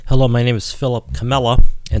Hello, my name is Philip Camella,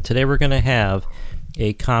 and today we're going to have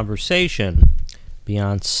a conversation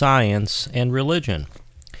beyond science and religion.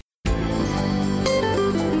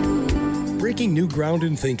 Breaking new ground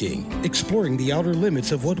in thinking, exploring the outer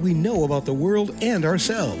limits of what we know about the world and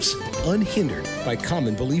ourselves, unhindered by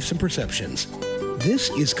common beliefs and perceptions. This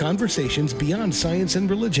is Conversations Beyond Science and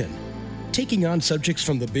Religion, taking on subjects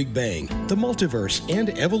from the Big Bang, the multiverse, and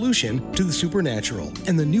evolution to the supernatural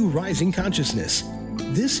and the new rising consciousness.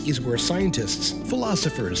 This is where scientists,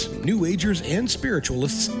 philosophers, New Agers, and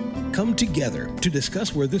spiritualists come together to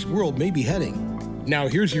discuss where this world may be heading. Now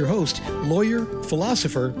here's your host, lawyer,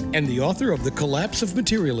 philosopher, and the author of The Collapse of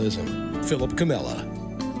Materialism, Philip Camella.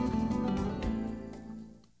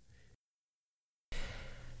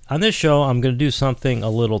 On this show, I'm going to do something a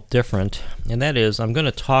little different, and that is I'm going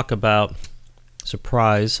to talk about,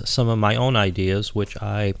 surprise, some of my own ideas, which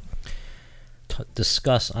I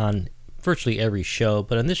discuss on virtually every show.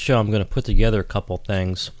 But on this show, I'm going to put together a couple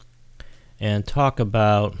things and talk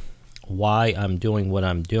about why I'm doing what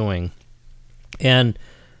I'm doing. And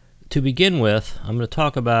to begin with, I'm going to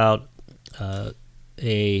talk about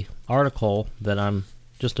a article that I'm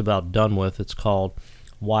just about done with. It's called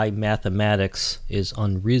Why Mathematics is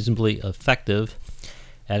Unreasonably Effective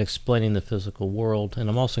at Explaining the Physical World. And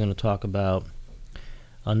I'm also going to talk about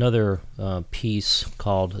another piece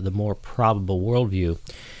called The More Probable Worldview.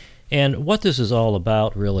 And what this is all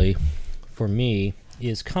about, really, for me,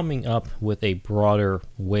 is coming up with a broader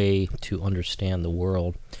way to understand the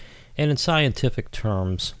world. And in scientific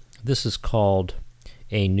terms, this is called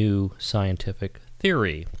a new scientific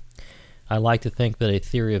theory. I like to think that a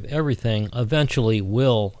theory of everything eventually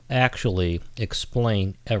will actually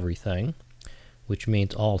explain everything, which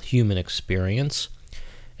means all human experience,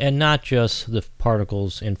 and not just the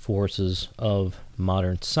particles and forces of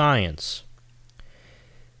modern science.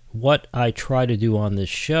 What I try to do on this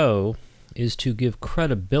show is to give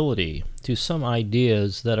credibility to some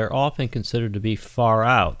ideas that are often considered to be far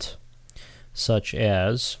out, such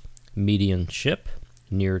as mediumship,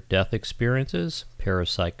 near-death experiences,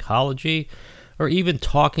 parapsychology, or even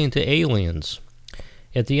talking to aliens.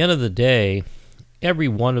 At the end of the day, every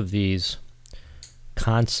one of these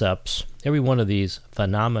concepts, every one of these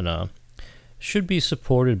phenomena should be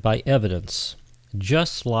supported by evidence,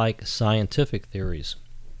 just like scientific theories.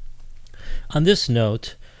 On this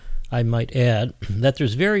note, I might add that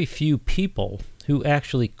there's very few people who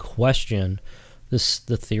actually question the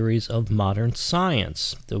theories of modern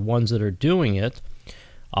science. The ones that are doing it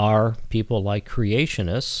are people like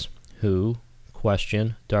creationists who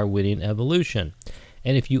question Darwinian evolution.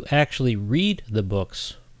 And if you actually read the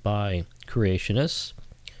books by creationists,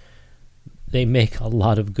 they make a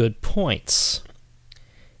lot of good points.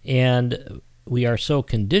 And we are so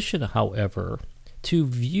conditioned, however, to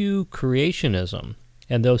view creationism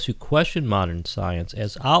and those who question modern science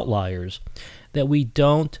as outliers that we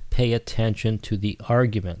don't pay attention to the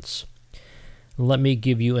arguments. Let me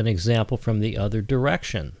give you an example from the other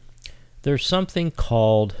direction. There's something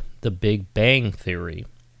called the Big Bang Theory.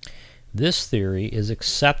 This theory is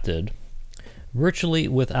accepted virtually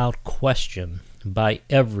without question by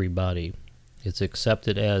everybody. It's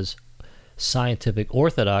accepted as scientific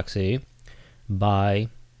orthodoxy by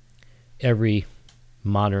every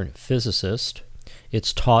modern physicist.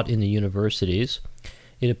 It's taught in the universities.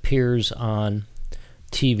 It appears on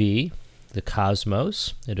TV, The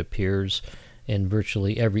Cosmos. It appears in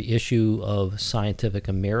virtually every issue of Scientific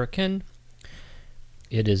American.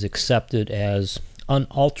 It is accepted as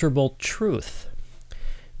unalterable truth.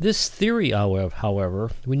 This theory, however,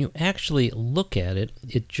 when you actually look at it,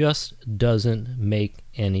 it just doesn't make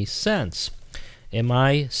any sense. Am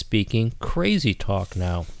I speaking crazy talk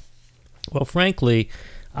now? Well, frankly,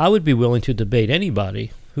 I would be willing to debate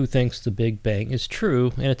anybody who thinks the Big Bang is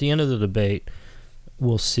true, and at the end of the debate,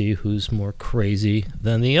 we'll see who's more crazy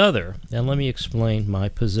than the other. And let me explain my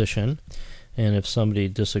position, and if somebody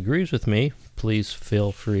disagrees with me, please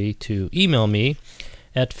feel free to email me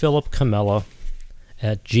at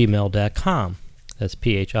philipcamella@gmail.com. That's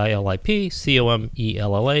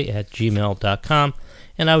philipcomella@gmail.com,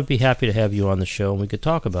 and I would be happy to have you on the show, and we could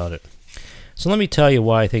talk about it. So let me tell you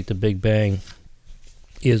why I think the Big Bang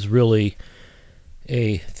is really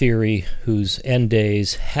a theory whose end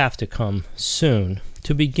days have to come soon.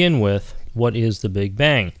 To begin with, what is the Big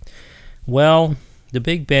Bang? Well, the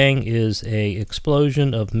Big Bang is an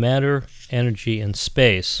explosion of matter, energy, and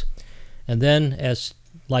space. And then, as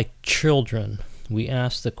like children, we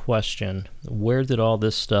ask the question, where did all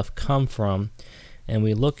this stuff come from? And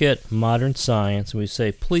we look at modern science and we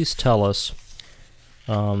say, please tell us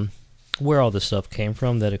where all this stuff came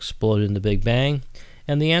from that exploded in the Big Bang.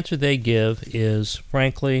 And the answer they give is,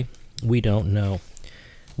 frankly, we don't know.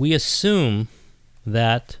 We assume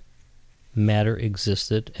that matter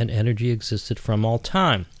existed and energy existed from all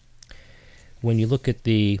time. When you look at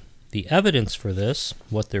the evidence for this,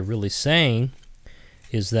 what they're really saying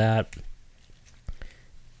is that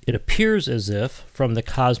it appears as if, from the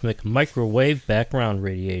cosmic microwave background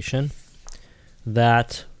radiation,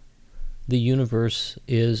 that the universe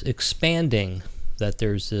is expanding, that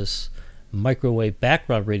there's this microwave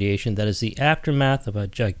background radiation that is the aftermath of a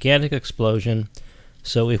gigantic explosion.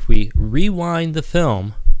 So if we rewind the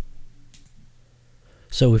film,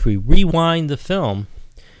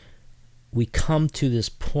 we come to this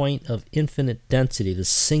point of infinite density, the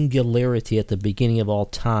singularity at the beginning of all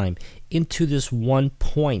time, into this one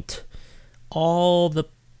point. All the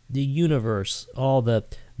universe, all the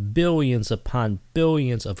billions upon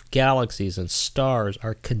billions of galaxies and stars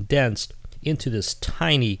are condensed into this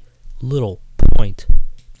tiny little point.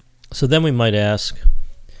 So then we might ask,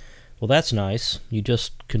 well, that's nice. You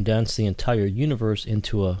just condense the entire universe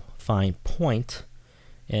into a fine point.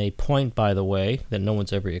 A point, by the way, that no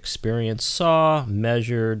one's ever experienced, saw,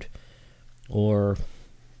 measured, or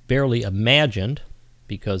barely imagined,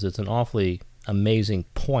 because it's an awfully amazing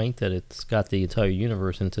point that it's got the entire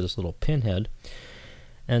universe into this little pinhead.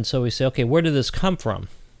 And so we say, okay, where did this come from?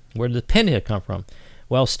 Where did the pinhead come from?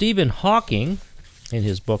 Well, Stephen Hawking, in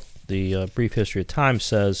his book, The Brief History of Time,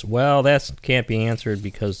 says, well, that can't be answered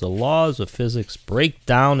because the laws of physics break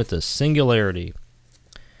down at the singularity.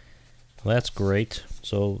 Well, that's great.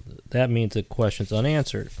 So that means the question's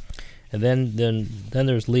unanswered. And then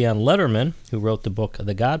there's Leon Lederman, who wrote the book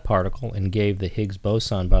The God Particle and gave the Higgs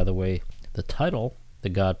boson, by the way, the title, The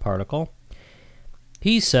God Particle.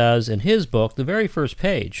 He says in his book, the very first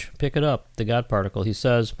page, pick it up, The God Particle, he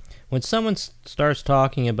says, when someone starts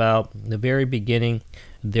talking about the very beginning,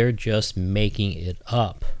 they're just making it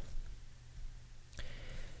up.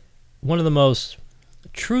 One of the most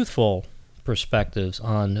truthful perspectives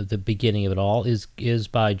on the beginning of it all is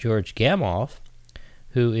by George Gamow,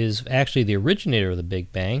 who is actually the originator of the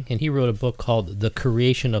Big Bang, and he wrote a book called The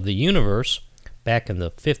Creation of the Universe back in the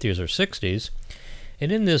 50s or 60s.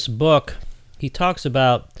 And in this book, he talks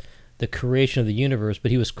about the creation of the universe,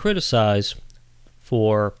 but he was criticized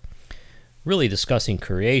for really discussing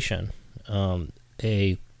creation,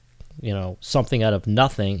 something out of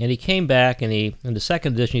nothing. And he came back, and in the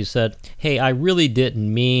second edition, he said, hey, I really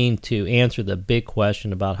didn't mean to answer the big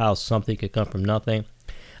question about how something could come from nothing.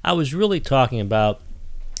 I was really talking about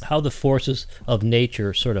how the forces of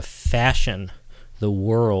nature sort of fashion the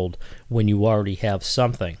world when you already have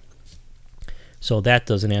something. So that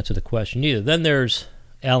doesn't answer the question either. Then there's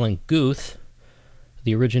Alan Guth,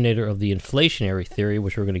 the originator of the inflationary theory,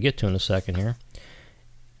 which we're going to get to in a second here.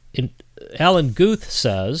 Alan Guth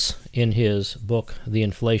says in his book, The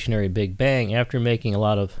Inflationary Big Bang, after making a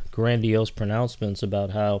lot of grandiose pronouncements about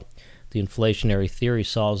how the inflationary theory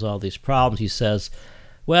solves all these problems, he says,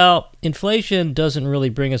 well, inflation doesn't really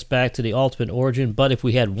bring us back to the ultimate origin, but if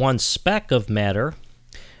we had one speck of matter,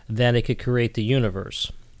 then it could create the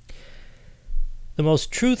universe. The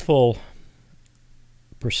most truthful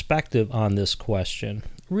perspective on this question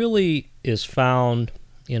really is found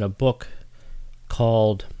in a book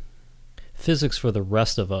called Physics for the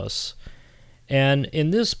Rest of Us. And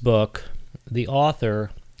in this book, the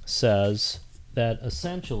author says that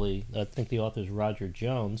essentially, I think the author is Roger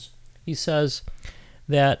Jones, he says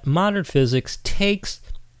that modern physics takes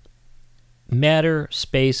matter,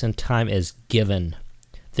 space, and time as given.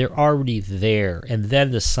 They're already there, and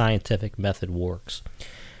then the scientific method works.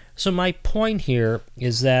 So my point here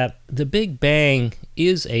is that the Big Bang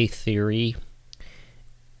is a theory.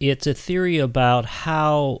 It's a theory about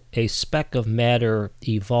how a speck of matter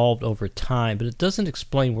evolved over time, but it doesn't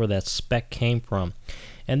explain where that speck came from.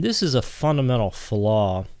 And this is a fundamental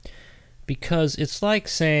flaw, because it's like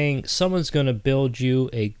saying someone's going to build you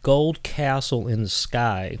a gold castle in the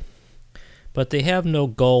sky, but they have no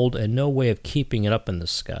gold and no way of keeping it up in the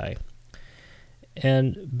sky.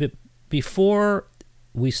 And before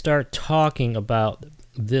we start talking about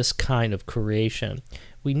this kind of creation,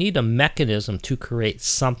 we need a mechanism to create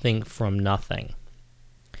something from nothing.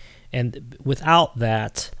 And without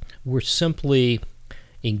that, we're simply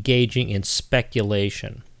engaging in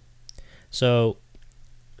speculation. So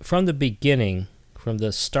from the beginning, from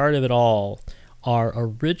the start of it all, our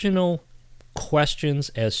original questions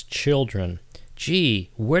as children, gee,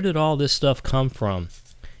 where did all this stuff come from,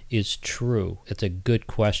 is true. It's a good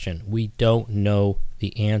question. We don't know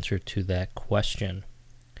the answer to that question.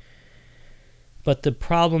 But the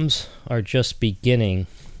problems are just beginning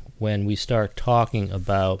when we start talking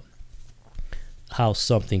about how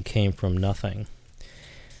something came from nothing.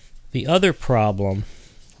 The other problem,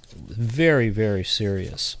 very, very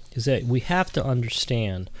serious, is that we have to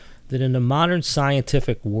understand that in a modern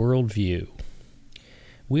scientific worldview,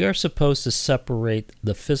 we are supposed to separate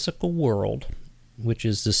the physical world, which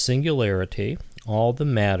is the singularity, all the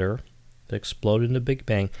matter that exploded in the Big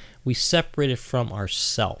Bang, we separate it from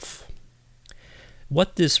ourself.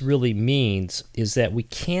 What this really means is that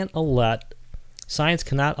science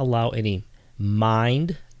cannot allow any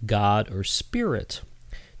mind, God, or spirit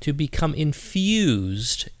to become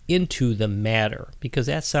infused into the matter, because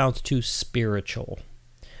that sounds too spiritual.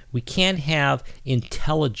 We can't have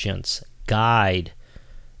intelligence guide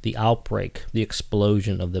the outbreak, the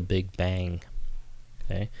explosion of the Big Bang.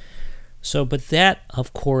 Okay? But that,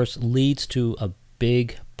 of course, leads to a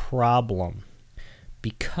big problem,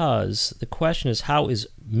 because the question is, how is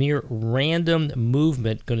mere random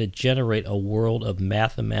movement going to generate a world of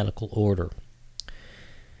mathematical order?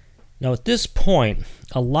 Now, at this point,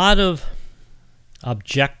 a lot of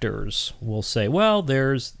objectors will say, well,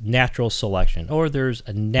 there's natural selection, or there's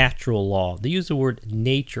a natural law. They use the word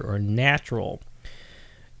nature or natural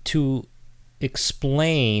to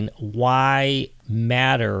explain why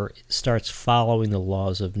matter starts following the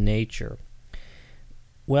laws of nature.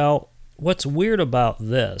 Well, what's weird about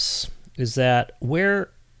this is that where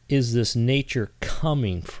is this nature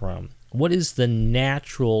coming from? What is the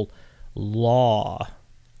natural law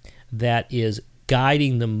that is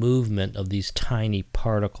guiding the movement of these tiny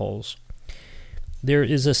particles? There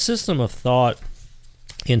is a system of thought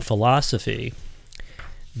in philosophy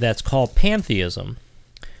that's called pantheism,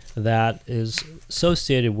 that is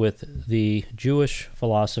associated with the Jewish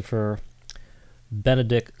philosopher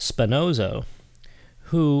Benedict Spinoza,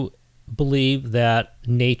 who believed that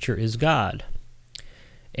nature is God.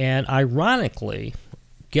 And ironically,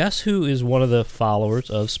 guess who is one of the followers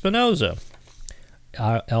of Spinoza?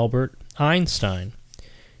 Albert Einstein.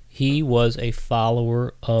 He was a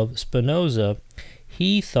follower of Spinoza.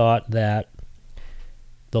 He thought that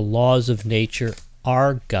the laws of nature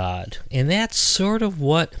are God. And that's sort of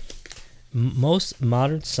what most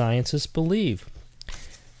modern scientists believe.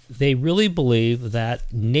 They really believe that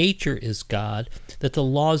nature is God, that the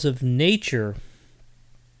laws of nature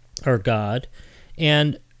are God.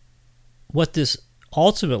 And what this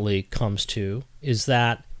ultimately comes to is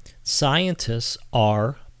that scientists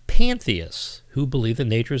are pantheists who believe that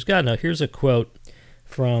nature is God. Now, here's a quote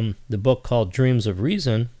from the book called Dreams of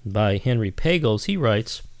Reason by Henry Pagels. He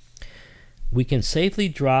writes, "We can safely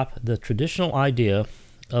drop the traditional idea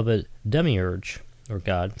of a demiurge, or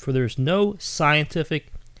God, for there is no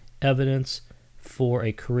scientific evidence for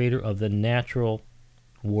a creator of the natural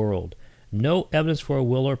world. No evidence for a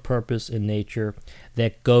will or purpose in nature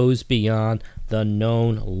that goes beyond the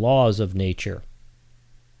known laws of nature."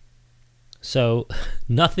 So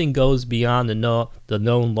nothing goes beyond the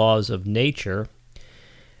known laws of nature,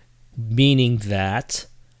 meaning that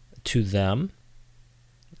to them,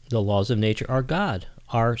 the laws of nature are God,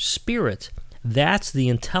 are spirit. That's the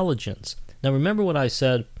intelligence. Now remember what I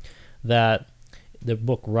said, that the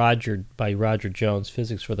book by Roger Jones,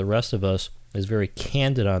 Physics for the Rest of Us, is very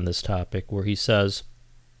candid on this topic, where he says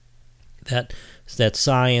that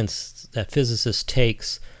science, that physicists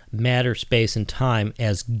takes matter, space, and time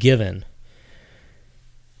as given.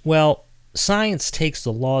 Well, science takes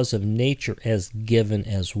the laws of nature as given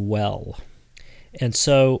as well. And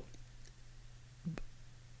so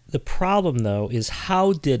the problem, though, is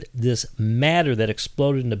how did this matter that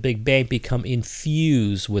exploded in the Big Bang become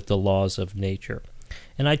infused with the laws of nature?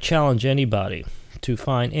 And I challenge anybody to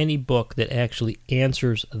find any book that actually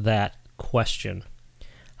answers that question.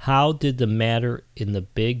 How did the matter in the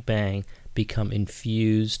Big Bang become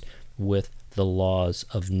infused with the laws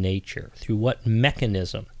of nature? Through what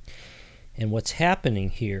mechanism? And what's happening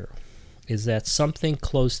here is that something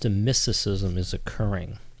close to mysticism is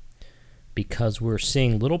occurring, because we're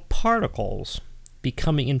seeing little particles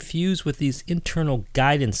becoming infused with these internal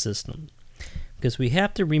guidance systems. Because we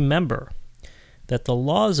have to remember that the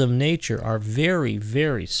laws of nature are very,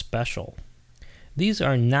 very special. These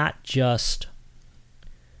are not just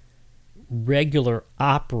regular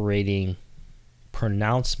operating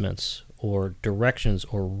pronouncements or directions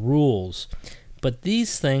or rules, but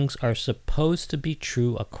these things are supposed to be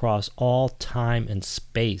true across all time and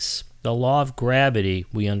space. The law of gravity,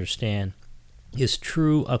 we understand, is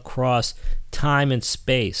true across time and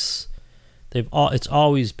space. It's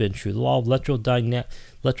always been true. The law of electrodynamics,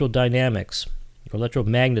 or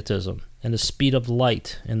electromagnetism, and the speed of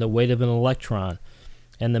light, and the weight of an electron,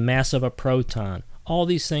 and the mass of a proton. All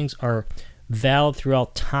these things are valid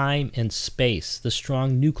throughout time and space. The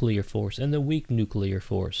strong nuclear force and the weak nuclear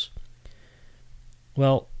force.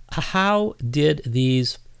 Well, how did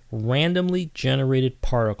these randomly generated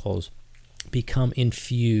particles become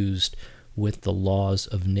infused with the laws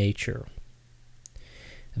of nature?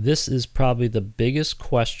 This is probably the biggest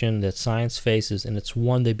question that science faces, and it's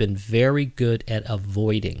one they've been very good at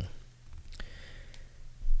avoiding.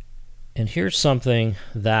 And here's something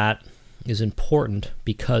that is important,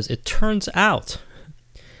 because it turns out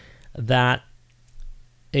that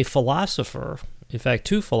a philosopher, in fact,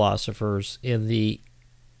 two philosophers in the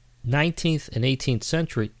 19th and 18th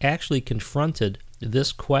century actually confronted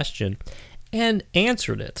this question and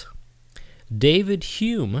answered it. David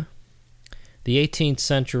Hume, the 18th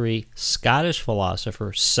century Scottish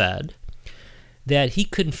philosopher, said that he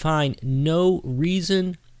could find no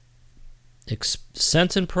reason,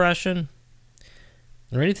 sense impression,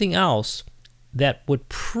 or anything else that would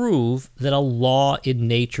prove that a law in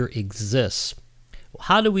nature exists.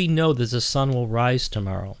 How do we know that the sun will rise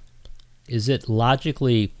tomorrow? Is it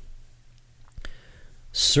logically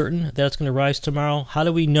certain that it's going to rise tomorrow? How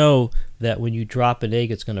do we know that when you drop an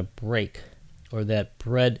egg it's going to break, or that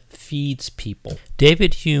bread feeds people?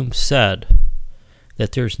 David Hume said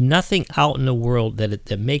that there's nothing out in the world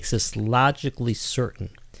that makes us logically certain.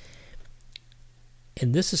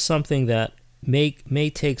 And this is something that may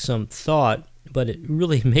take some thought, but it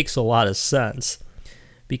really makes a lot of sense,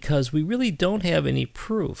 because we really don't have any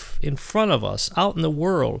proof in front of us out in the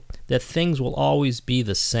world that things will always be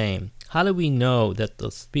the same. How do we know that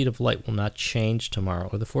the speed of light will not change tomorrow,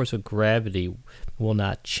 or the force of gravity will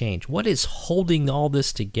not change? What is holding all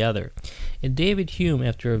this together? And David Hume,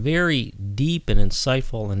 after a very deep and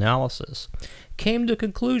insightful analysis, came to the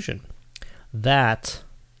conclusion that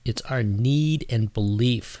it's our need and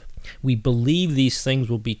belief. We believe these things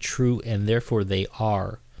will be true, and therefore they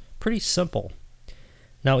are. Pretty simple.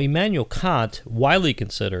 Now, Immanuel Kant, widely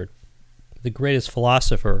considered the greatest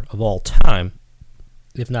philosopher of all time,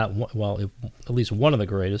 if at least one of the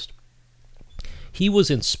greatest, he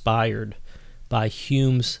was inspired by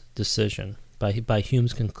Hume's decision, by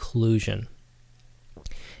Hume's conclusion.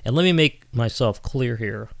 And let me make myself clear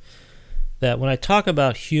here that when I talk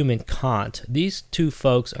about Hume and Kant, these two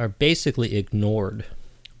folks are basically ignored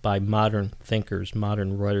by modern thinkers,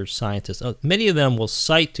 modern writers, scientists. Many of them will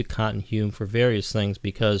cite to Kant and Hume for various things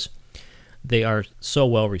because they are so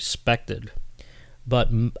well respected. But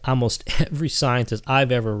almost every scientist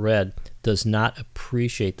I've ever read does not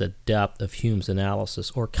appreciate the depth of Hume's analysis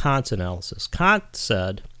or Kant's analysis. Kant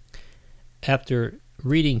said, after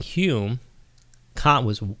reading Hume, Kant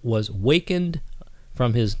was wakened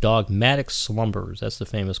from his dogmatic slumbers. That's the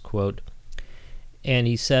famous quote. And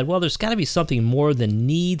he said, well, there's got to be something more than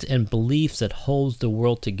needs and beliefs that holds the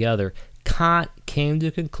world together. Kant came to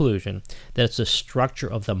the conclusion that it's the structure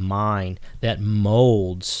of the mind that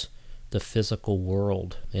molds the physical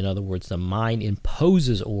world. In other words, the mind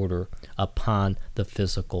imposes order upon the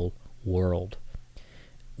physical world,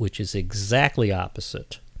 which is exactly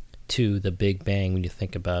opposite to the Big Bang when you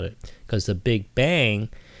think about it. Because the Big Bang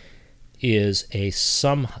is a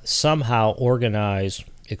somehow organized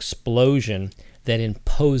explosion that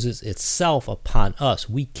imposes itself upon us.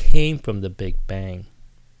 We came from the Big Bang.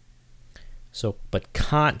 But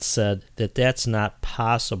Kant said that that's not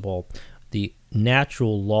possible. The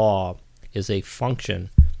natural law is a function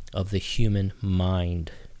of the human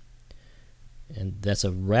mind. And that's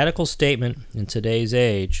a radical statement in today's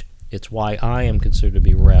age. It's why I am considered to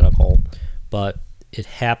be radical, but it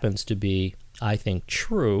happens to be, I think,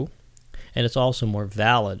 true, and it's also more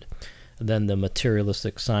valid than the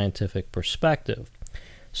materialistic scientific perspective.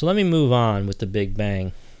 So let me move on with the Big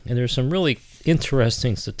Bang. And there's some really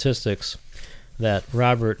interesting statistics that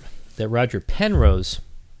Roger Penrose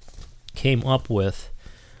came up with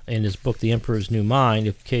in his book, The Emperor's New Mind,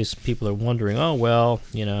 in case people are wondering,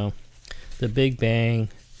 the Big Bang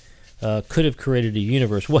could have created a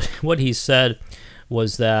universe. What he said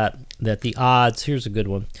was that the odds, here's a good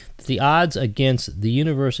one, the odds against the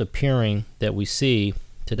universe appearing that we see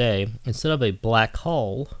today, instead of a black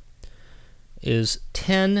hole, is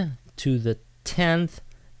 10 to the 10th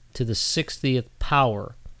to the 60th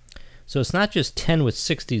power. So it's not just 10 with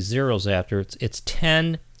 60 zeros after, it's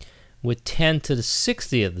 10 with 10 to the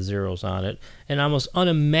 60th zeros on it, an almost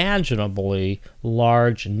unimaginably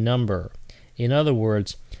large number. In other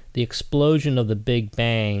words, the explosion of the Big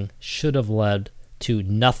Bang should have led to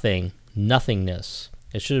nothingness.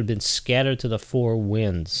 It should have been scattered to the four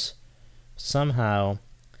winds. Somehow,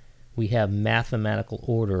 we have mathematical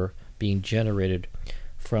order being generated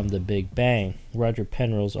from the Big Bang. Roger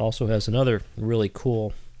Penrose also has another really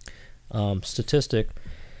cool statistic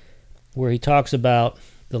where he talks about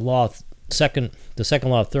the second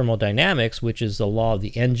law of thermodynamics, which is the law of the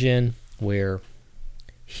engine, where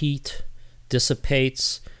heat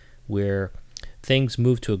dissipates where things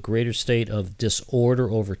move to a greater state of disorder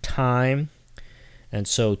over time. And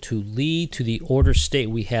so to lead to the order state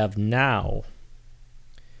we have now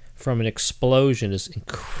from an explosion is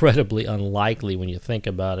incredibly unlikely when you think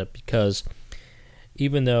about it, because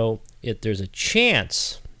even though there's a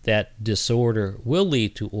chance that disorder will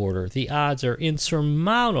lead to order, the odds are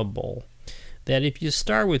insurmountable that if you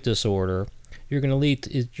start with disorder, you're going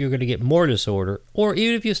to get more disorder, or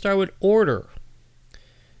even if you start with order,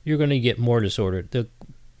 you're going to get more disorder. The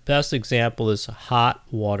best example is hot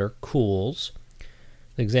water cools.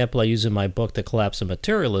 The example I use in my book, The Collapse of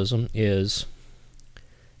Materialism, is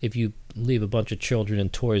if you leave a bunch of children in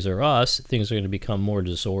Toys R Us, things are going to become more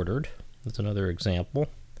disordered. That's another example.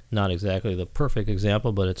 Not exactly the perfect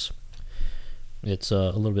example, but it's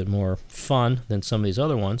a little bit more fun than some of these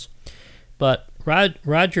other ones. But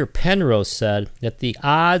Roger Penrose said that the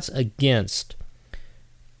odds against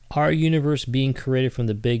our universe being created from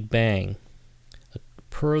the Big Bang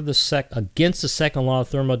against the second law of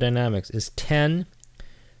thermodynamics is 10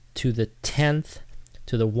 to the 10th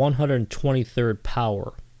to the 123rd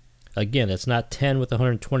power. Again, it's not 10 with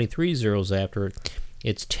 123 zeros after it.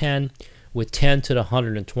 It's 10 with 10 to the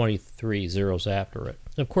 123 zeros after it.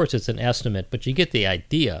 Of course, it's an estimate, but you get the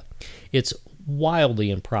idea. It's wildly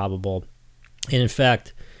improbable. And in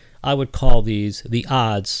fact, I would call these the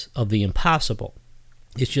odds of the impossible.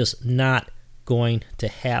 It's just not going to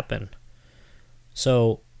happen.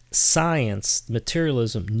 So science,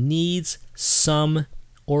 materialism, needs some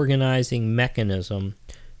organizing mechanism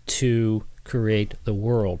to create the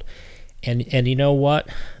world. And you know what?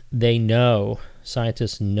 They know,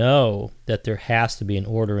 scientists know that there has to be an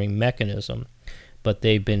ordering mechanism, but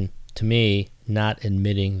they've been, to me, not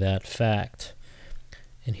admitting that fact.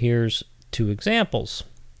 And here's two examples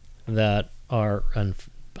that are on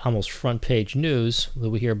almost front page news that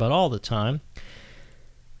we hear about all the time,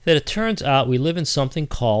 that it turns out we live in something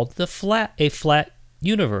called a flat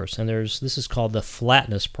universe, and this is called the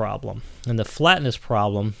flatness problem. And the flatness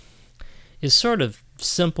problem is sort of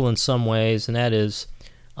simple in some ways, and that is,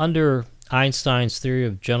 under Einstein's theory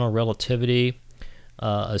of general relativity,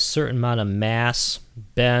 a certain amount of mass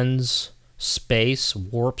bends space,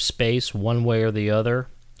 warps space one way or the other.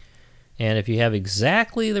 And if you have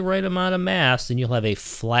exactly the right amount of mass, then you'll have a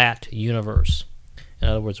flat universe. In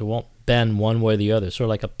other words, it won't bend one way or the other. Sort of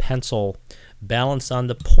like a pencil balanced on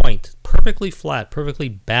the point, perfectly flat, perfectly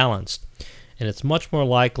balanced. And it's much more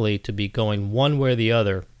likely to be going one way or the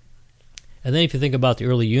other. And then if you think about the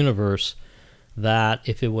early universe, that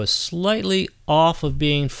if it was slightly off of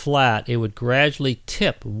being flat, it would gradually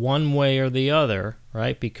tip one way or the other,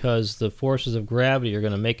 right? Because the forces of gravity are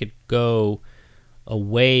going to make it go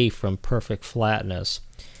away from perfect flatness.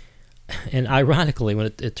 And ironically, when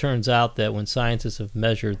it turns out that when scientists have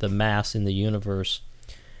measured the mass in the universe,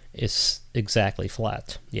 it's exactly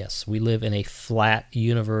flat. Yes, we live in a flat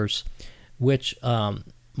universe, which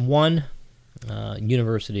one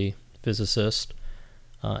university physicist,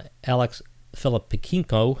 Alex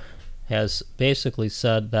Filippenko, has basically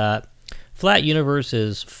said that flat universe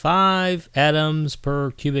is 5 atoms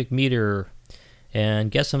per cubic meter.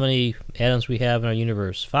 And guess how many atoms we have in our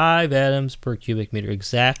universe? 5 atoms per cubic meter.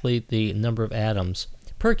 Exactly the number of atoms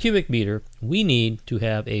per cubic meter we need to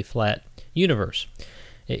have a flat universe.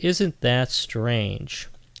 Isn't that strange?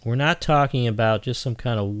 We're not talking about just some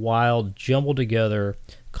kind of wild, jumbled together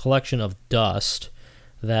collection of dust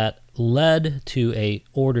that led to a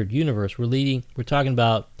ordered universe. We're talking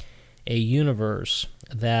about a universe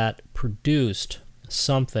that produced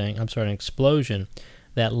an explosion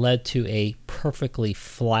that led to a perfectly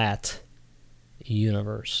flat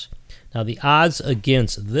universe. Now, the odds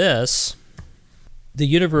against this, the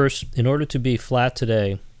universe, in order to be flat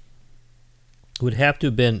today, would have to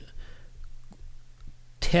have been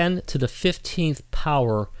 10 to the 15th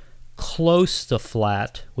power close to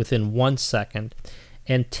flat within 1 second,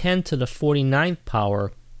 and 10 to the 49th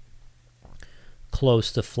power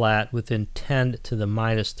close to flat within 10 to the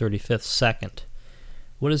minus 35th second.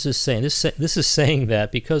 What is this saying? This is saying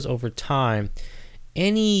that because over time,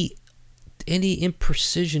 any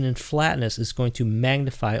imprecision in flatness is going to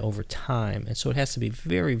magnify over time. And so it has to be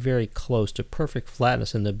very, very close to perfect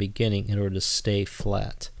flatness in the beginning in order to stay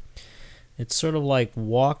flat. It's sort of like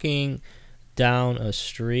walking down a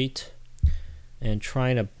street and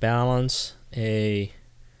trying to balance a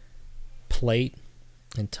plate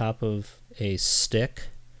on top of a stick.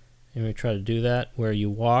 And we try to do that where you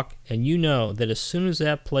walk, and you know that as soon as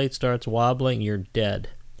that plate starts wobbling, you're dead,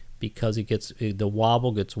 because the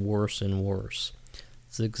wobble gets worse and worse.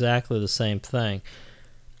 It's exactly the same thing.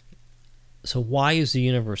 So why is the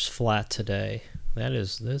universe flat today?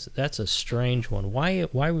 That's a strange one. Why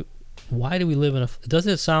why do we live in a...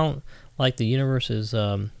 Doesn't it sound like the universe is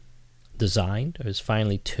designed or is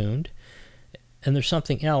finely tuned? And there's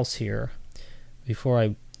something else here before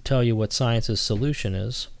I tell you what science's solution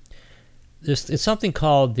is. It's something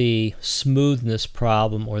called the smoothness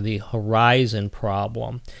problem or the horizon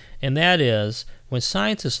problem. And that is, when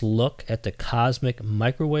scientists look at the cosmic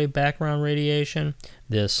microwave background radiation,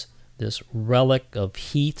 this relic of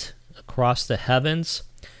heat across the heavens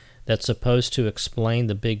that's supposed to explain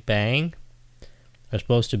the Big Bang, or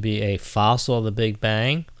supposed to be a fossil of the Big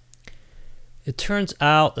Bang, it turns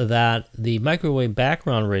out that the microwave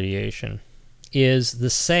background radiation is the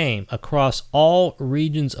same across all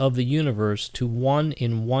regions of the universe to 1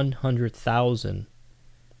 in 100,000.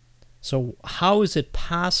 So how is it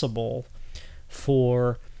possible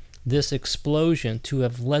for this explosion to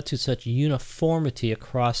have led to such uniformity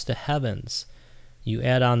across the heavens? You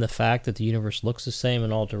add on the fact that the universe looks the same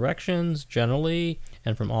in all directions, generally,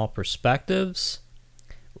 and from all perspectives.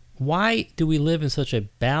 Why do we live in such a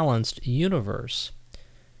balanced universe?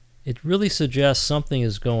 It really suggests something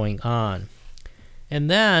is going on. And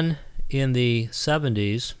then, in the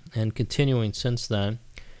 70s, and continuing since then,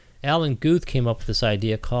 Alan Guth came up with this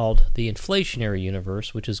idea called the inflationary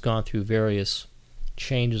universe, which has gone through various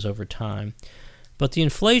changes over time. But the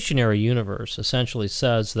inflationary universe essentially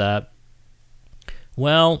says that,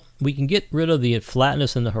 well, we can get rid of the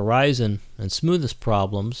flatness in the horizon and smoothness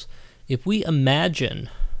problems if we imagine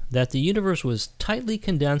that the universe was tightly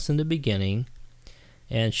condensed in the beginning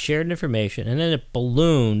and shared information, and then it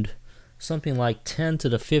ballooned something like 10 to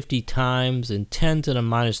the 50 times in 10 to the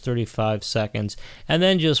minus 35 seconds, and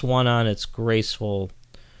then just went on its graceful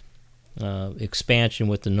expansion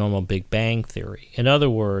with the normal Big Bang theory. In other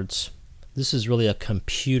words, this is really a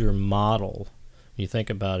computer model, when you think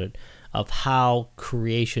about it, of how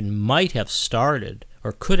creation might have started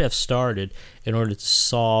or could have started in order to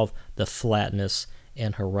solve the flatness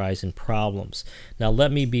and horizon problems. Now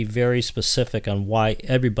let me be very specific on why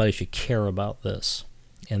everybody should care about this.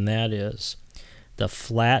 And that is, the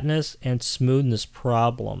flatness and smoothness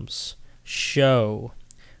problems show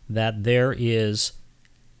that there is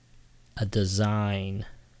a design.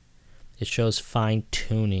 It shows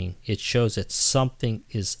fine-tuning. It shows that something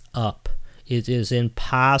is up. It is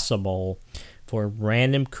impossible for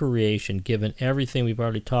random creation, given everything we've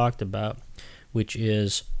already talked about, which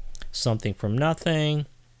is something from nothing,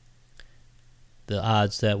 the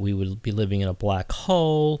odds that we would be living in a black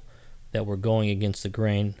hole, that we're going against the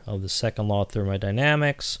grain of the second law of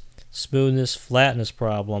thermodynamics, smoothness, flatness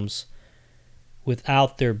problems,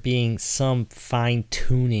 without there being some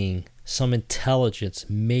fine-tuning, some intelligence,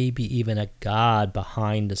 maybe even a God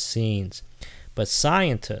behind the scenes. But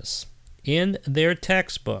scientists, in their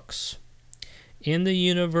textbooks, in the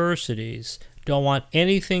universities, don't want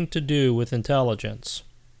anything to do with intelligence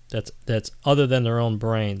that's other than their own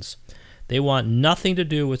brains. They want nothing to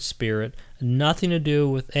do with spirit, nothing to do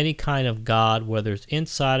with any kind of God, whether it's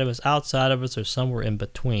inside of us, outside of us, or somewhere in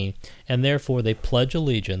between. And therefore, they pledge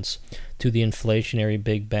allegiance to the inflationary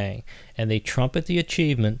Big Bang. And they trumpet the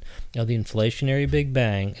achievement of the inflationary Big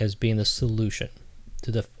Bang as being the solution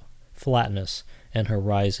to the flatness and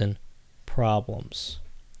horizon problems.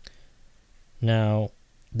 Now,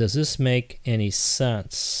 does this make any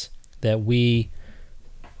sense that we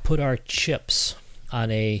put our chips on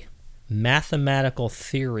a mathematical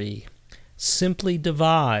theory simply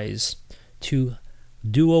devised to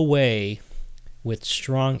do away with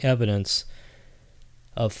strong evidence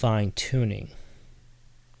of fine-tuning?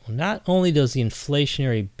 Well, not only does the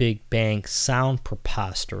inflationary Big Bang sound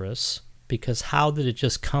preposterous, because how did it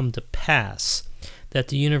just come to pass that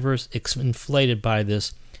the universe inflated by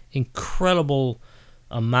this incredible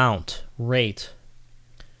rate,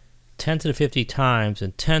 10 to the 50 times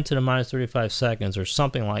in 10 to the minus 35 seconds or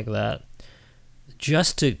something like that,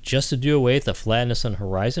 just to do away with the flatness and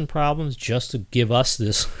horizon problems, just to give us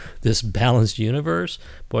this balanced universe?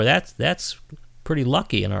 Boy, that's pretty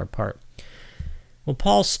lucky on our part. Well,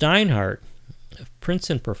 Paul Steinhardt, a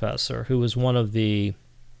Princeton professor who was one of the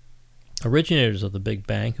originators of the Big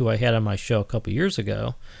Bang, who I had on my show a couple years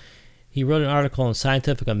ago, he wrote an article in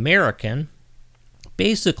Scientific American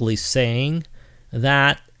basically saying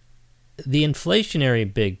that the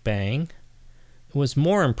inflationary Big Bang was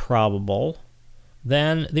more improbable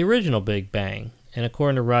than the original Big Bang. And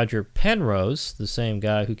according to Roger Penrose, the same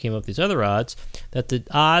guy who came up with these other odds, that the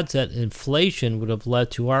odds that inflation would have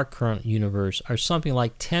led to our current universe are something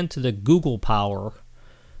like 10 to the Google power,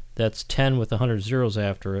 that's 10 with 100 zeros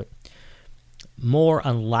after it, more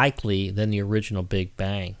unlikely than the original Big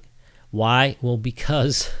Bang. Why? Well,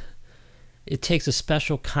 because it takes a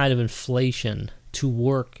special kind of inflation to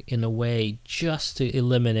work in a way just to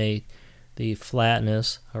eliminate the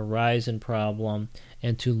flatness horizon problem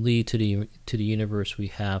and to lead to the universe we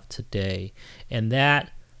have today. And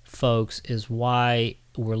that, folks, is why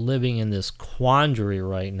we're living in this quandary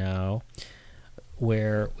right now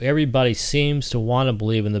where everybody seems to want to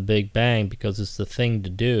believe in the Big Bang because it's the thing to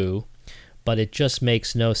do, but it just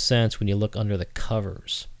makes no sense when you look under the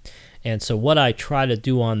covers. And so what I try to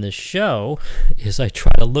do on this show is I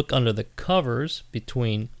try to look under the covers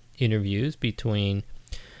between interviews, between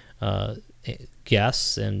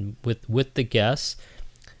guests and with the guests,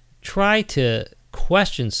 try to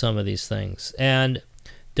question some of these things. And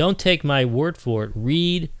don't take my word for it.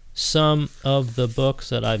 Read some of the books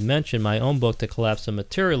that I've mentioned. My own book, The Collapse of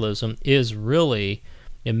Materialism, is really,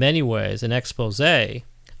 in many ways, an expose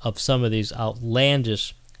of some of these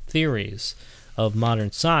outlandish theories of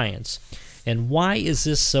modern science. And why is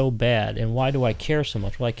this so bad? And why do I care so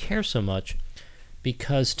much? Well, I care so much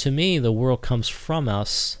because to me, the world comes from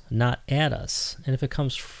us, not at us. And if it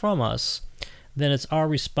comes from us, then it's our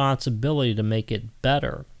responsibility to make it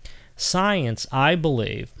better. Science, I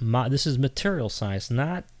believe, this is material science,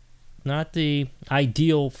 not the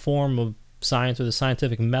ideal form of science or the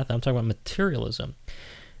scientific method. I'm talking about materialism,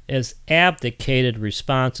 has abdicated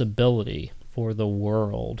responsibility for the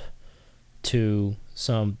world to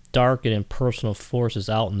some dark and impersonal forces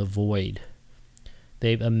out in the void.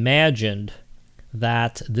 They've imagined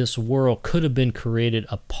that this world could have been created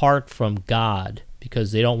apart from God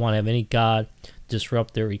because they don't want to have any God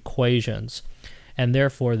disrupt their equations. And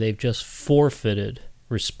therefore, they've just forfeited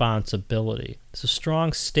responsibility. It's a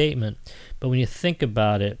strong statement, but when you think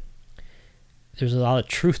about it, there's a lot of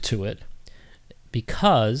truth to it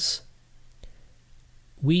because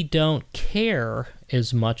we don't care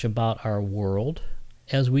as much about our world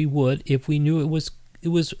as we would if we knew it was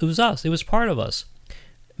us. It was part of us.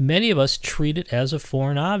 Many of us treat it as a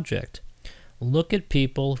foreign object. Look at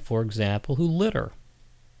people, for example, who litter.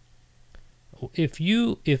 If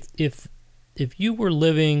you were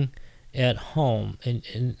living at home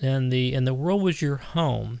and the world was your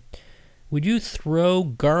home, would you throw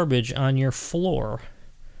garbage on your floor?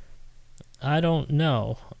 I don't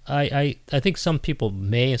know. I think some people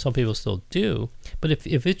may and some people still do, but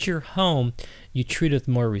if it's your home, you treat it with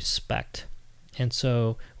more respect. And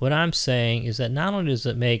so what I'm saying is that not only does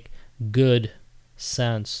it make good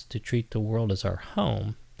sense to treat the world as our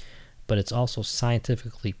home, but it's also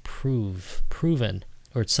scientifically proven,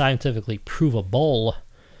 or it's scientifically provable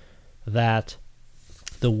that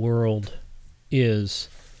the world is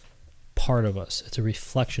part of us. It's a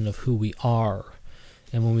reflection of who we are.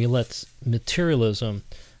 And when we let materialism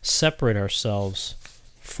separate ourselves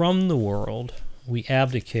from the world, we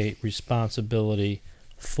abdicate responsibility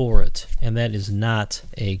for it. And that is not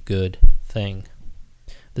a good thing.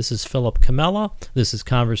 This is Philip Camella. This is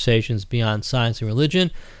Conversations Beyond Science and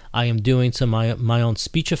Religion. I am doing some my own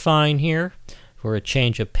speechifying here for a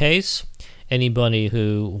change of pace. Anybody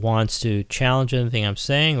who wants to challenge anything I'm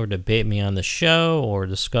saying or debate me on the show or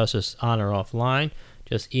discuss this on or offline,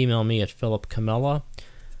 just email me at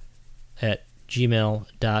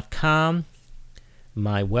philipcamella@gmail.com.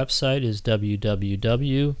 My website is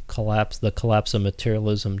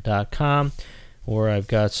www.thecollapseofmaterialism.com, where I've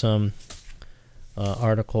got some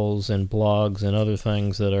articles and blogs and other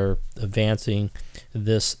things that are advancing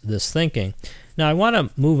this thinking. Now, I want to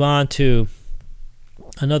move on to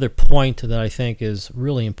another point that I think is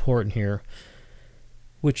really important here,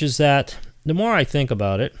 which is that the more I think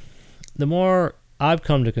about it, the more I've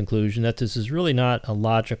come to the conclusion that this is really not a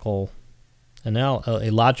logical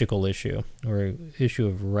issue or an issue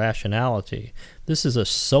of rationality. This is a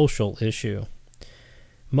social issue.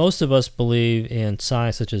 Most of us believe in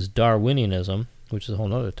science such as Darwinianism, which is a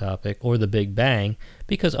whole other topic, or the Big Bang,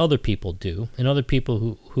 because other people do, and other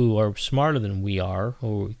people who are smarter than we are,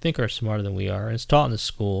 or we think are smarter than we are, and it's taught in the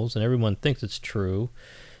schools, and everyone thinks it's true,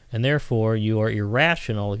 and therefore you are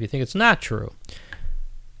irrational if you think it's not true.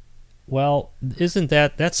 Well, isn't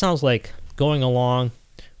that sounds like going along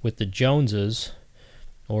with the Joneses,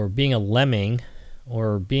 or being a lemming,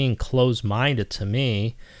 or being closed-minded to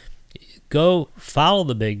me. Go follow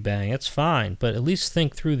the Big Bang, it's fine, but at least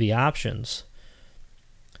think through the options.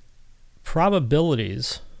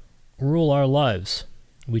 Probabilities rule our lives.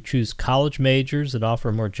 We choose college majors that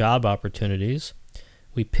offer more job opportunities.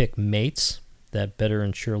 We pick mates that better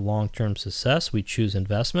ensure long-term success. We choose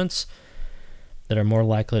investments that are more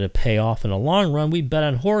likely to pay off in the long run. We bet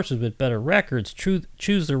on horses with better records.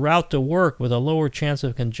 Choose the route to work with a lower chance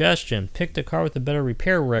of congestion. Pick the car with a better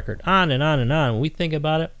repair record. On and on and on. When we think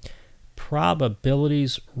about it,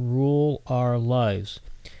 probabilities rule our lives.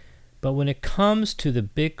 But when it comes to the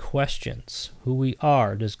big questions, who we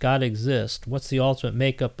are, does God exist, what's the ultimate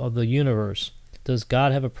makeup of the universe, does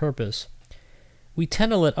God have a purpose, we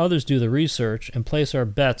tend to let others do the research and place our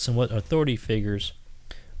bets on what authority figures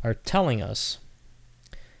are telling us.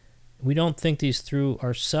 We don't think these through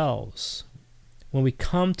ourselves. When we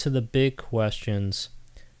come to the big questions,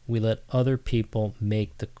 we let other people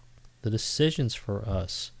make the decisions for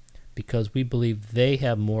us because we believe they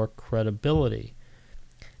have more credibility,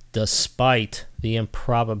 despite the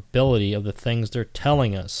improbability of the things they're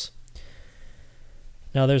telling us.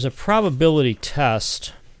 Now, there's a probability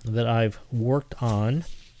test that I've worked on,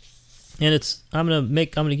 and I'm going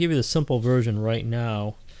to give you the simple version right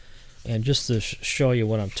now, and just to show you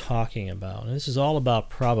what I'm talking about. And this is all about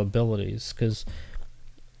probabilities, because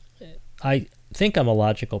I think I'm a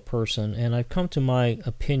logical person, and I've come to my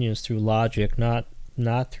opinions through logic, not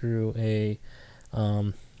through a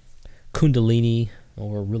kundalini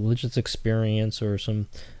or religious experience or some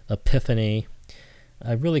epiphany.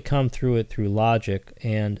 I've really come through it through logic,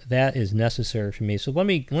 and that is necessary for me. So let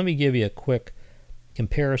me give you a quick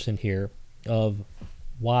comparison here of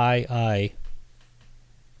why I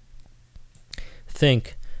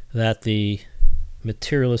think that the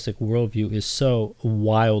materialistic worldview is so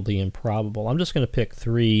wildly improbable. I'm just going to pick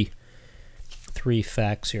three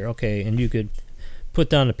facts here. Okay, and you could put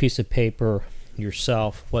down a piece of paper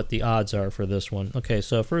yourself what the odds are for this one. Okay,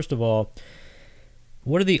 so first of all,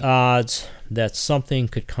 what are the odds that something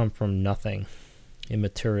could come from nothing in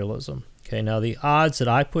materialism? Okay, now the odds that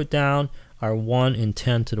I put down are 1 in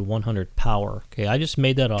 10 to the 100 power. Okay, I just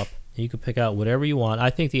made that up. You can pick out whatever you want. I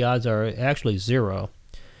think the odds are actually 0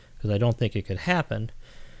 because I don't think it could happen.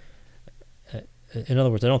 In other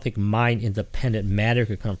words, I don't think mind-independent matter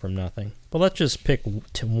could come from nothing. But let's just pick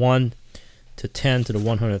 1 to 10 to the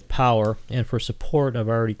 100th power. And for support, I've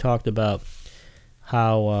already talked about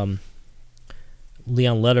how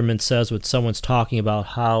Leon Letterman says when someone's talking about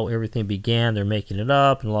how everything began, they're making it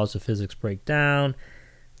up and laws of physics break down.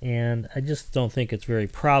 And I just don't think it's very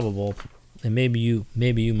probable. And maybe you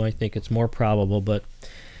might think it's more probable, but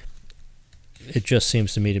it just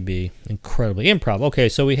seems to me to be incredibly improbable. Okay,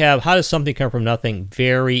 so we have, how does something come from nothing?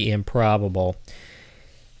 Very improbable.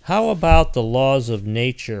 How about the laws of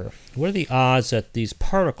nature? What are the odds that these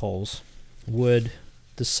particles would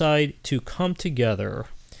decide to come together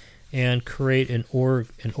and create an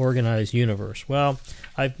organized universe? Well,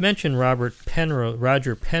 I've mentioned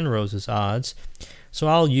Roger Penrose's odds, so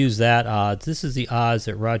I'll use that odds. This is the odds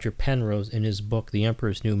that Roger Penrose, in his book The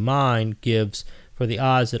Emperor's New Mind, gives for the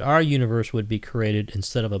odds that our universe would be created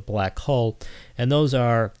instead of a black hole, and those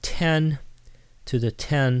are 10 to the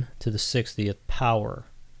 10 to the 60th power.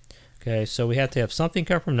 Okay, so we have to have something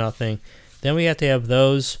come from nothing, then we have to have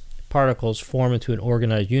those particles form into an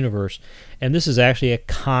organized universe, and this is actually a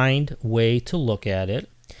kind way to look at it,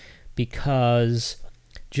 because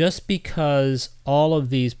just because all of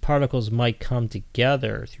these particles might come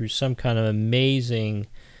together through some kind of amazing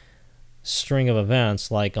string of events,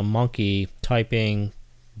 like a monkey typing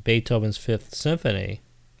Beethoven's Fifth Symphony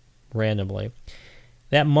randomly,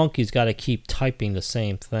 that monkey's got to keep typing the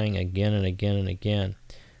same thing again and again and again.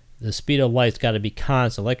 The speed of light's got to be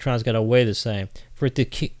constant. Electrons got to weigh the same. For it to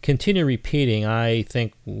continue repeating, I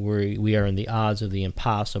think we are in the odds of the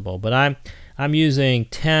impossible. But I'm using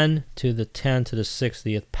 10 to the 10 to the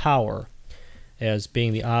 60th power as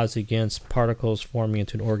being the odds against particles forming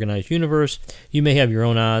into an organized universe. You may have your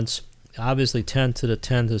own odds. Obviously, 10 to the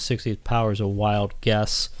 10 to the 60th power is a wild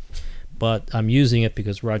guess, but I'm using it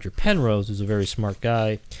because Roger Penrose is a very smart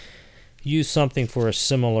guy. Use something for a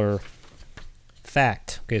similar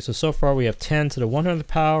fact. Okay, so far we have 10 to the 100th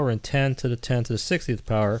power and 10 to the 10 to the 60th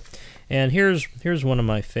power. And here's one of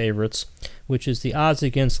my favorites, which is the odds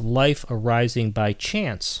against life arising by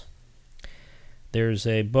chance. There's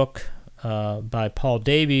a book by Paul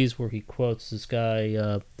Davies where he quotes this guy,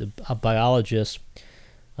 a biologist,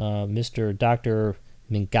 Mr. Dr.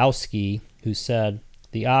 Minkowski, who said,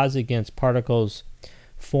 the odds against particles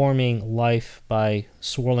forming life by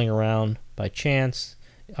swirling around by chance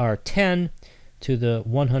are 10 to the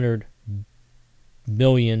 100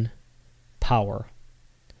 million power.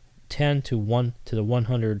 10 to the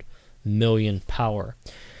 100 million power.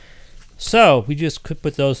 So we just could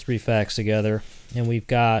put those three facts together, and we've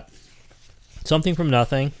got something from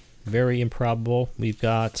nothing, very improbable. We've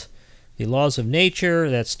got the laws of nature,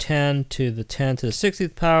 that's 10 to the 10 to the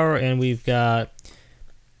 60th power, and we've got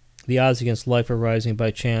the odds against life arising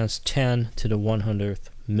by chance, 10 to the 100th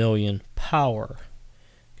million power.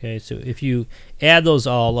 Okay, so if you add those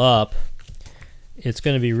all up, it's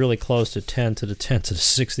going to be really close to 10 to the 10 to the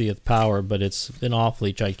 60th power, but it's an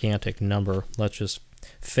awfully gigantic number. Let's just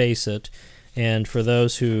face it. And for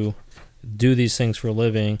those who do these things for a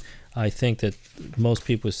living, I think that most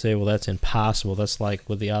people would say, well, that's impossible. That's like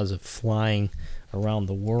with the odds of flying around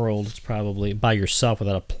the world. It's probably by yourself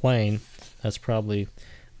without a plane. That's probably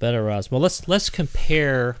better odds. Well, let's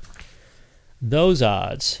compare those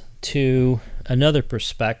odds to another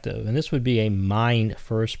perspective, and this would be a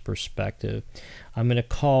mind-first perspective. I'm going to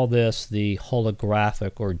call this the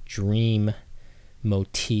holographic or dream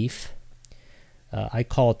motif. I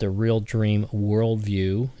call it the real dream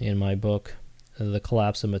worldview in my book, The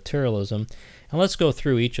Collapse of Materialism. And let's go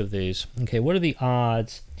through each of these. Okay, what are the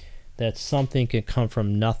odds that something can come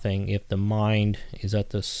from nothing if the mind is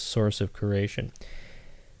at the source of creation?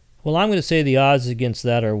 Well, I'm going to say the odds against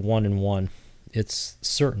that are 1 in 1. It's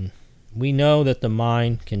certain. We know that the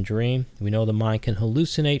mind can dream. We know the mind can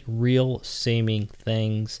hallucinate real seeming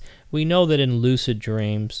things. We know that in lucid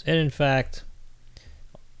dreams, and in fact,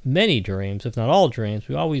 many dreams, if not all dreams,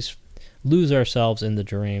 we always lose ourselves in the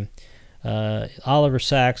dream. Oliver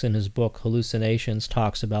Sacks, in his book Hallucinations,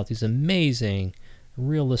 talks about these amazing,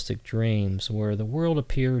 realistic dreams where the world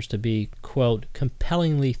appears to be, quote,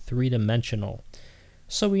 compellingly three-dimensional.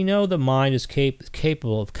 So we know the mind is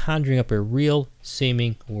capable of conjuring up a real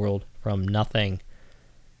seeming world from nothing.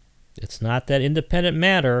 It's not that independent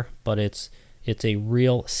matter, but it's a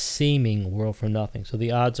real seeming world from nothing. So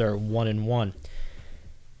the odds are 1 in 1.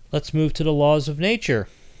 Let's move to the laws of nature.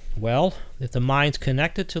 Well, if the mind's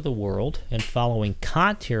connected to the world, and following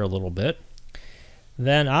Kant here a little bit,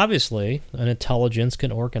 then obviously an intelligence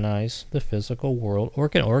can organize the physical world or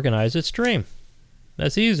can organize its dream.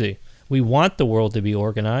 That's easy. We want the world to be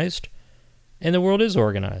organized, and the world is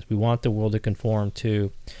organized. We want the world to conform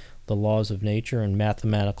to the laws of nature and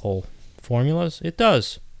mathematical formulas. It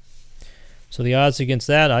does. So the odds against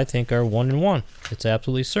that, I think, are 1 in 1. It's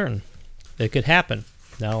absolutely certain. It could happen.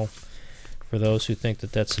 Now, for those who think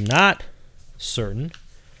that that's not certain,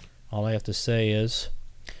 all I have to say is,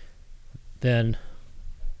 then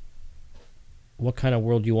what kind of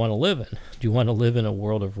world do you want to live in? Do you want to live in a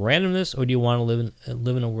world of randomness, or do you want to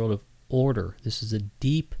live in a world of order? This is a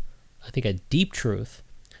deep truth,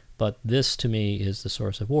 but this to me is the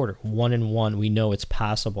source of order. 1 in 1, we know it's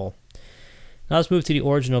possible. Now let's move to the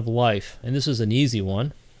origin of life, and this is an easy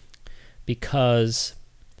one, because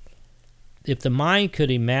if the mind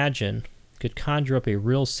could conjure up a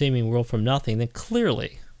real seeming world from nothing, then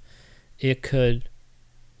clearly it could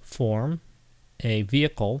form a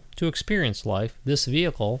vehicle to experience life. This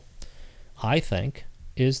vehicle, I think,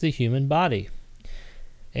 is the human body.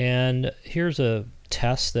 And here's a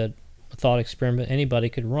test, a thought experiment anybody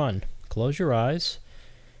could run. Close your eyes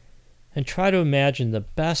and try to imagine the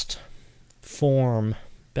best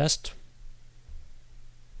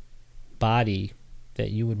body that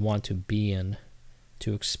you would want to be in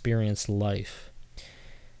to experience life.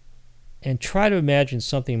 And try to imagine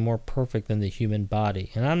something more perfect than the human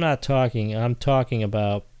body. And I'm talking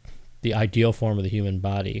about the ideal form of the human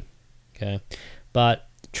body. Okay? But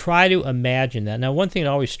try to imagine that. Now, one thing that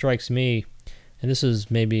always strikes me, and this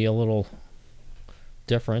is maybe a little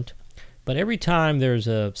different, but every time there's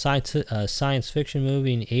a science fiction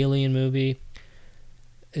movie, an alien movie,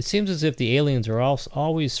 it seems as if the aliens are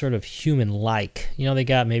always sort of human-like. You know, they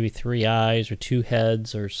got maybe 3 eyes or 2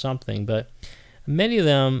 heads or something, but many of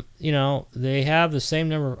them, you know, they have the same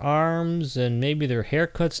number of arms and maybe their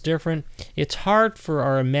haircut's different. It's hard for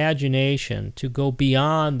our imagination to go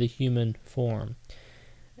beyond the human form.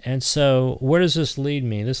 And so where does this lead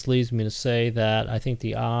me? This leads me to say that I think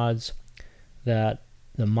the odds that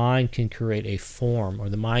the mind can create a form, or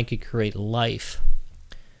the mind can create life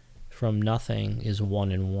from nothing, is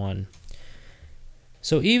 1 in 1.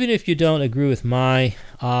 So even if you don't agree with my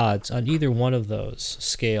odds on either one of those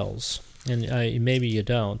scales, and maybe you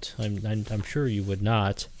don't, I'm sure you would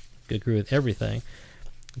not agree with everything.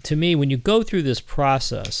 To me, when you go through this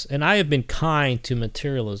process, and I have been kind to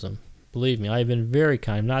materialism, believe me, I have been very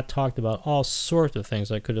kind. I've not talked about all sorts of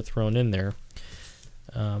things I could have thrown in there,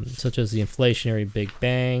 such as the inflationary Big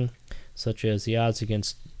Bang, such as the odds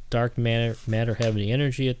against dark matter having the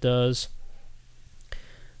energy it does,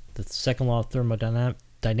 the second law of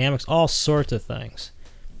thermodynamics, all sorts of things.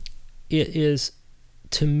 It is,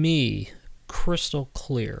 to me, crystal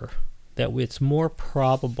clear that it's more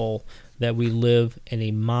probable that we live in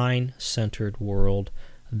a mind-centered world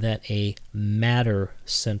than a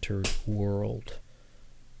matter-centered world.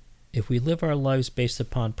 If we live our lives based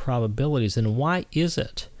upon probabilities, then why is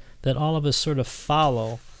it that all of us sort of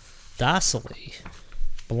follow docilely,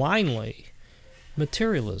 blindly,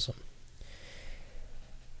 materialism?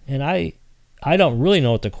 And I don't really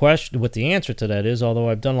know what the answer to that is, although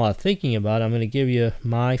I've done a lot of thinking about it. I'm going to give you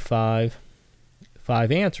my five 5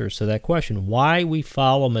 answers to that question. Why we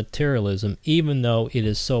follow materialism even though it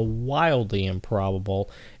is so wildly improbable,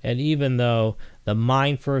 and even though the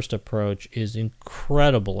mind-first approach is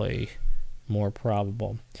incredibly more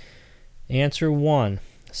probable. Answer 1.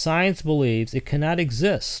 Science believes it cannot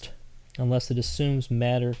exist unless it assumes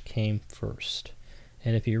matter came first.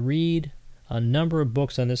 And if you read a number of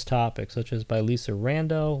books on this topic, such as by Lisa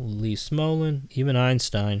Randall, Lee Smolin, even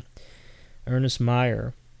Einstein, Ernest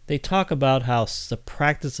Mayr, they talk about how the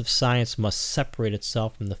practice of science must separate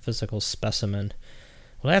itself from the physical specimen.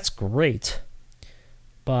 Well, that's great,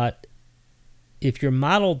 but if your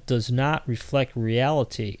model does not reflect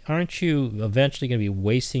reality, aren't you eventually going to be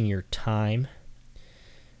wasting your time?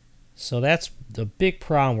 So that's the big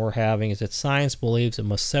problem we're having, is that science believes it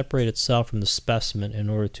must separate itself from the specimen in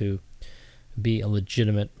order to be a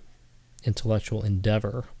legitimate intellectual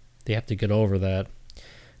endeavor. They have to get over that.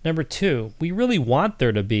 Number 2, we really want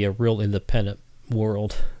there to be a real independent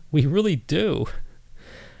world. We really do.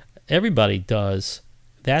 Everybody does.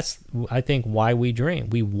 That's, I think, why we dream.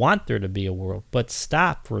 We want there to be a world. But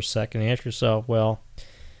stop for a second and ask yourself, well,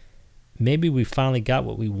 maybe we finally got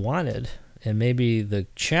what we wanted, and maybe the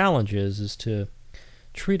challenge is to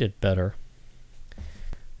treat it better.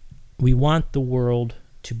 We want the world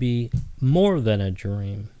to be more than a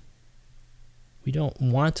dream. We don't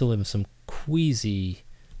want to live in some queasy,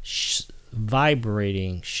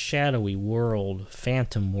 vibrating, shadowy world,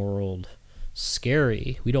 phantom world,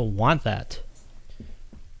 scary. We don't want that.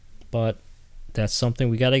 But that's something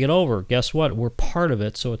we got to get over. Guess what? We're part of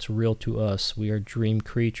it, so it's real to us. We are dream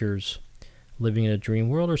creatures living in a dream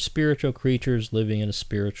world, or spiritual creatures living in a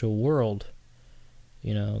spiritual world.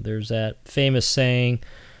 You know, there's that famous saying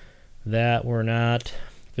that we're not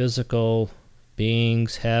physical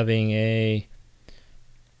beings having a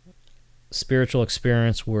spiritual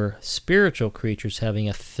experience, we're spiritual creatures having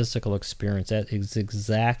a physical experience. That is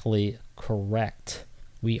exactly correct.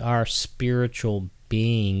 We are spiritual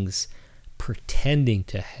beings pretending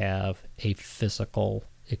to have a physical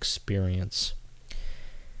experience.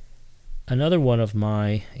 Another one of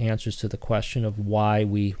my answers to the question of why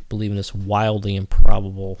we believe in this wildly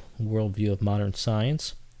improbable worldview of modern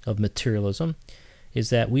science, of materialism, is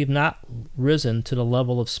that we've not risen to the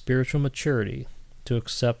level of spiritual maturity to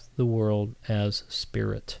accept the world as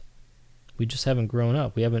spirit. We just haven't grown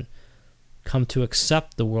up. We haven't come to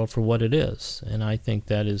accept the world for what it is. And I think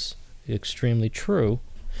that is extremely true,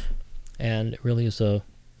 and it really is a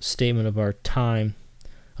statement of our time,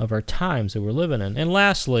 of our times that we're living in. And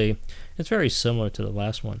lastly, it's very similar to the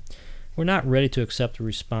last one. We're not ready to accept the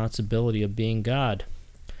responsibility of being God.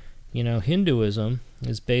 You know, Hinduism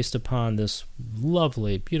is based upon this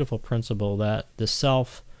lovely, beautiful principle that the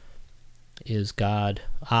self is God,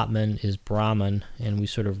 Atman is Brahman, and we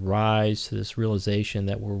sort of rise to this realization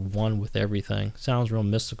that we're one with everything. Sounds real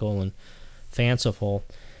mystical and fanciful,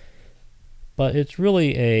 but it's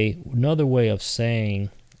really another way of saying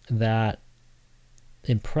that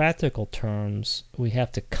in practical terms, we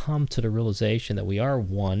have to come to the realization that we are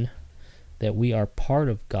one, that we are part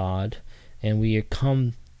of God, and we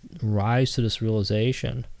rise to this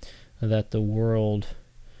realization that the world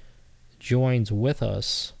joins with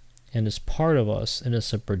us and is part of us and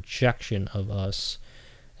is a projection of us.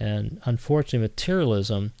 And unfortunately,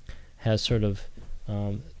 materialism has sort of,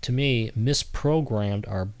 to me, misprogrammed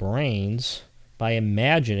our brains by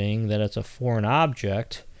imagining that it's a foreign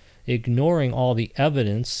object, ignoring all the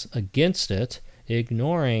evidence against it,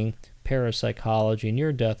 ignoring parapsychology,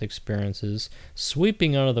 near-death experiences,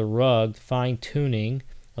 sweeping under the rug, fine-tuning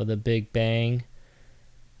of the Big Bang,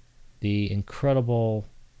 the incredible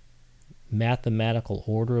mathematical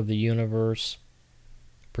order of the universe,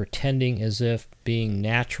 pretending as if being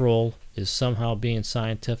natural is somehow being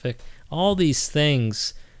scientific. All these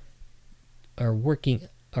things are working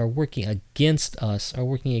against us, are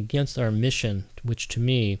working against our mission, which to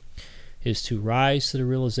me is to rise to the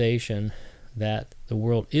realization that the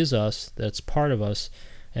world is us, that's part of us,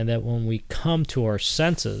 and that when we come to our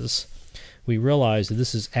senses, we realize that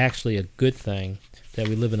this is actually a good thing, that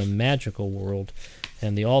we live in a magical world,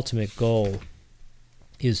 and the ultimate goal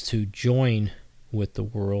is to join with the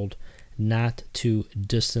world, not to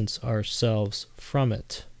distance ourselves from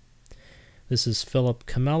it. This is Philip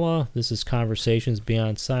Camella. This is Conversations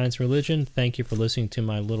Beyond Science and Religion. Thank you for listening to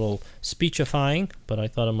my little speechifying, but I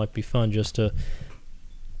thought it might be fun just to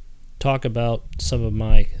talk about some of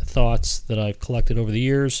my thoughts that I've collected over the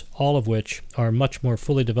years, all of which are much more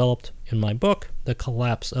fully developed in my book, The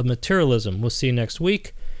Collapse of Materialism. We'll see you next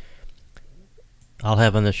week. I'll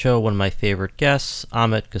have on the show one of my favorite guests,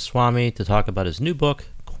 Amit Goswami, to talk about his new book,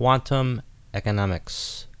 Quantum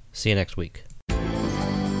Economics. See you next week.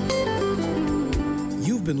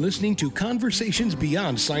 You've been listening to Conversations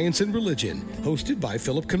Beyond Science and Religion, hosted by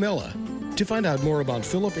Philip Camella. To find out more about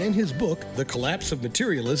Philip and his book, The Collapse of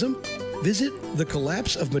Materialism, visit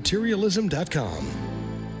thecollapseofmaterialism.com.